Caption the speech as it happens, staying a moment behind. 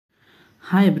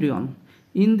Hi everyone,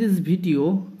 in this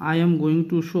video I am going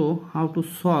to show how to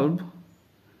solve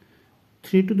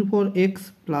 3 to the power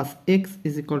x plus x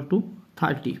is equal to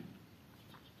 30,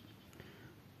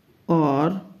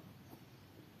 or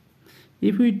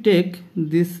if we take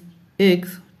this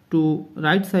x to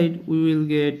right side we will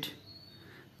get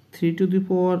 3 to the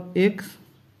power x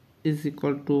is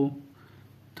equal to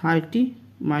 30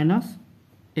 minus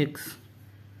x,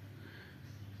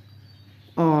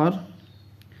 or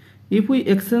if we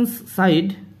exchange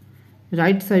side,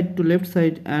 right side to left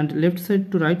side and left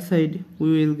side to right side,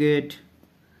 we will get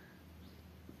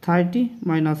 30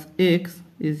 minus x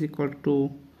is equal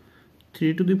to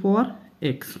 3 to the power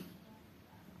x.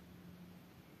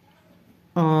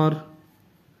 Or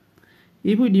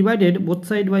if we divided both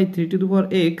sides by 3 to the power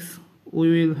x,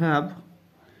 we will have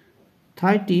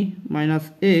 30 minus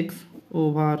x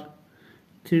over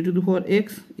 3 to the power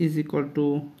x is equal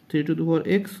to 3 to the power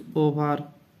x over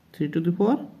 3 to the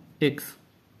power x.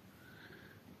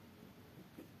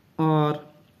 Or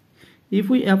if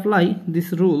we apply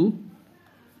this rule,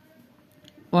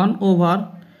 1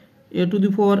 over a to the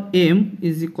power m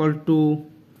is equal to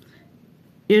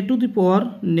a to the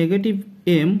power negative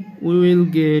m, we will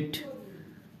get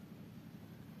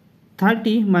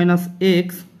 30 minus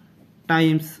x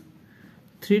times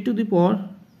 3 to the power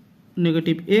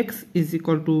negative x is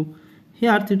equal to,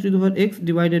 here 3 to the power x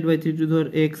divided by 3 to the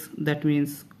power x, that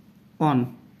means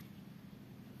 1.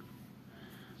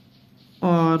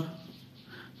 Or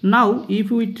now if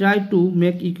we try to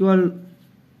make equal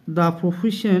the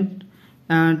coefficient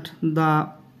and the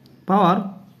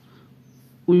power,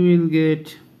 we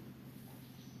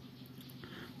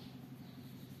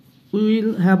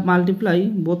will have multiply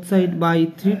both sides by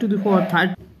 3 to the power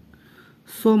 30.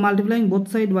 So multiplying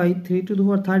both sides by 3 to the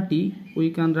power 30,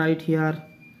 we can write here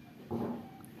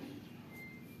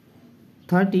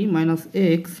 30 minus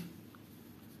x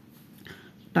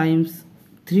times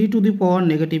 3 to the power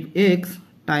negative x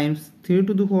times 3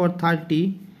 to the power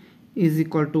 30 is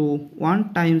equal to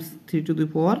 1 times 3 to the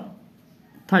power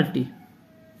 30.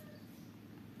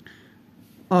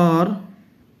 Or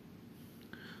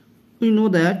we know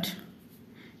that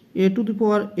a to the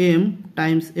power m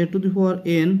times a to the power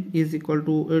n is equal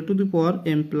to a to the power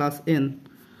m plus n.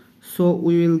 So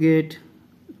we will get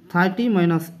 30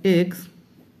 minus x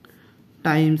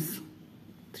times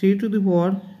 3 to the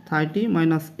power 30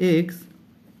 minus x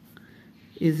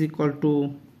is equal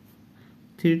to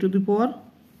 3 to the power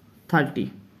 30.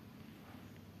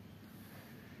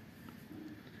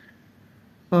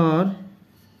 Or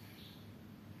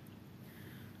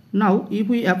now if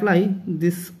we apply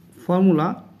this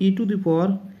formula, e to the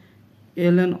power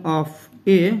ln of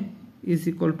a is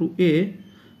equal to a,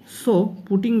 so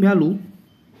putting value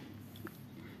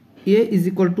a is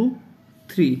equal to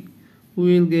 3,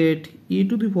 we will get e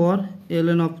to the power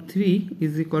ln of 3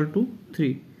 is equal to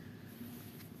 3.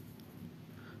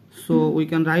 So we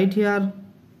can write here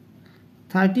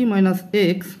 30 minus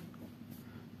x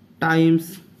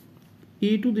times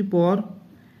e to the power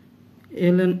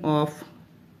ln of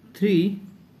 3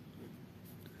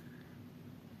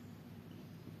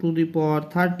 to the power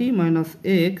 30 minus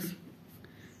x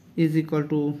is equal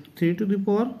to 3 to the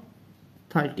power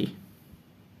 30.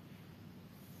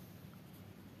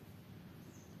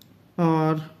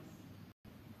 Or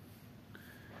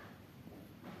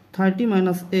 30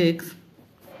 minus x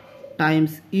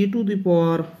times e to the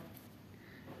power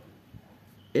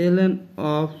ln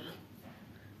of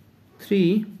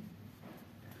 3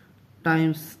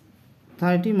 times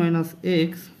 30 minus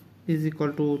x is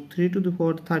equal to 3 to the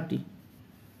power 30.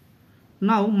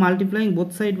 Now multiplying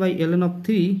both sides by ln of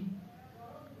 3,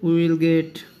 we will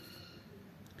get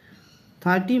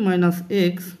 30 minus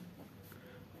x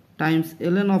times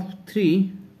ln of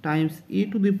 3 times e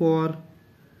to the power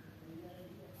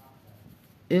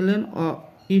ln of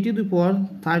e to the power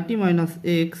 30 minus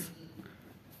x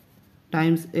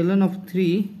times ln of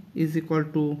 3 is equal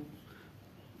to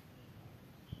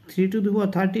 3 to the power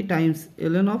 30 times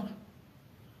ln of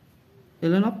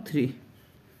 3.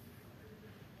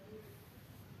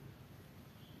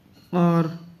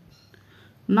 Or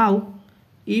now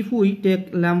if we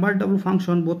take Lambert double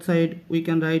function both sides, we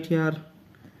can write here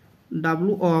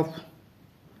w of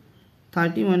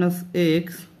 30 minus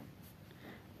x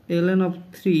ln of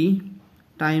 3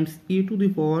 times e to the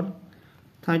power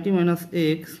 30 minus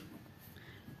x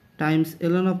times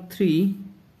ln of 3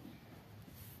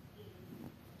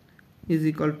 is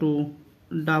equal to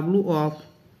w of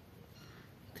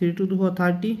 3 to the power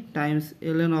 30 times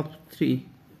ln of 3.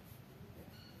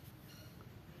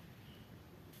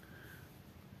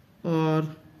 Or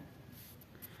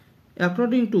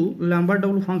according to Lambert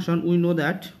double function, we know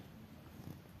that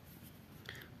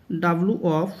w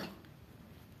of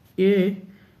a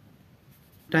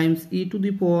times e to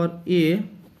the power a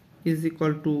is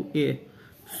equal to a.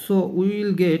 So we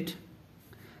will get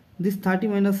this 30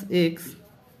 minus x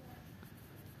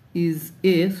is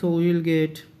a, so we will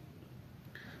get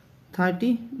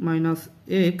 30 minus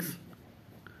x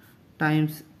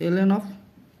times ln of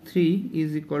 3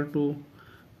 is equal to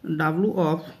w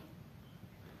of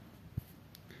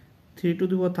 3 to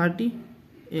the power 30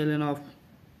 ln of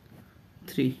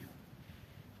 3.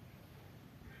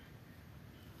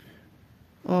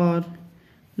 Or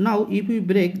now if we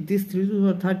break this 3 to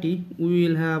the power 30, we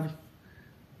will have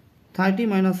 30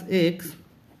 minus x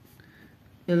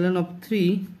ln of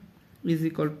 3 is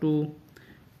equal to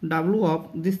w of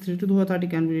this 3 to the power 30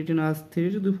 can be written as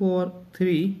 3 to the power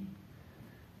 3,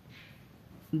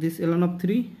 this ln of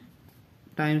 3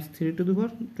 times 3 to the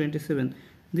power 27.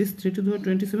 This 3 to the power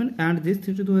 27 and this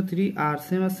 3 to the power 3 are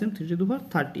same as same 3 to the power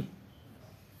 30.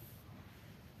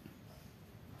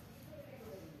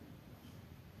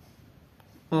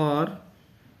 Or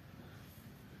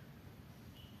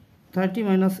 30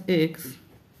 minus x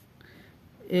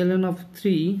ln of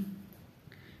 3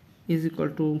 is equal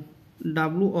to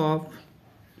w of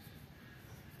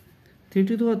 3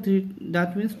 to the power 3,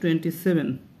 that means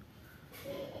 27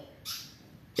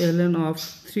 ln of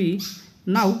 3.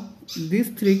 Now this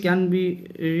 3 can be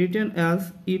written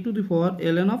as e to the power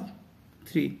ln of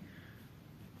 3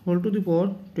 whole to the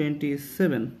power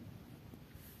 27.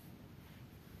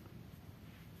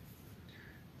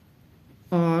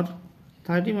 Or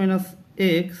 30 minus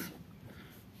x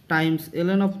times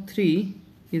ln of 3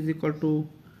 is equal to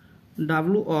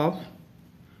w of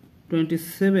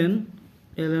 27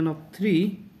 ln of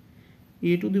 3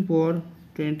 e to the power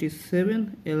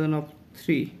 27 ln of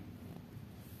 3.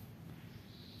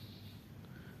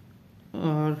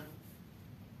 Or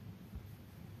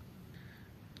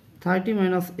 30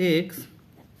 minus x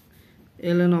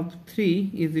ln of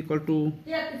 3 is equal to,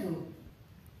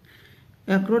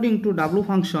 according to w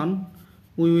function,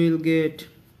 we will get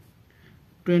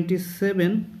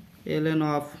 27 ln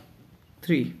of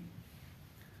 3.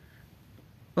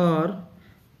 Or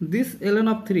this ln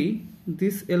of 3,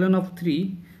 this ln of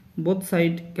 3, both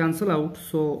sides cancel out,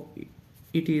 so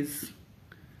it is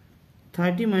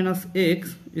 30 minus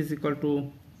x is equal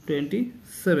to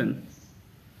 27.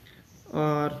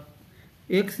 Or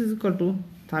x is equal to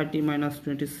 30 minus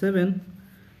 27,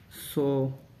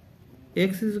 so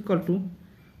x is equal to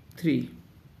 3,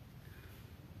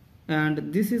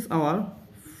 and this is our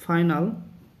final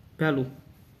value.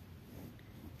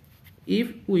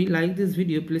 If we like this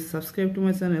video, please subscribe to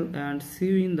my channel and see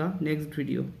you in the next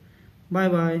video. Bye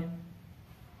bye.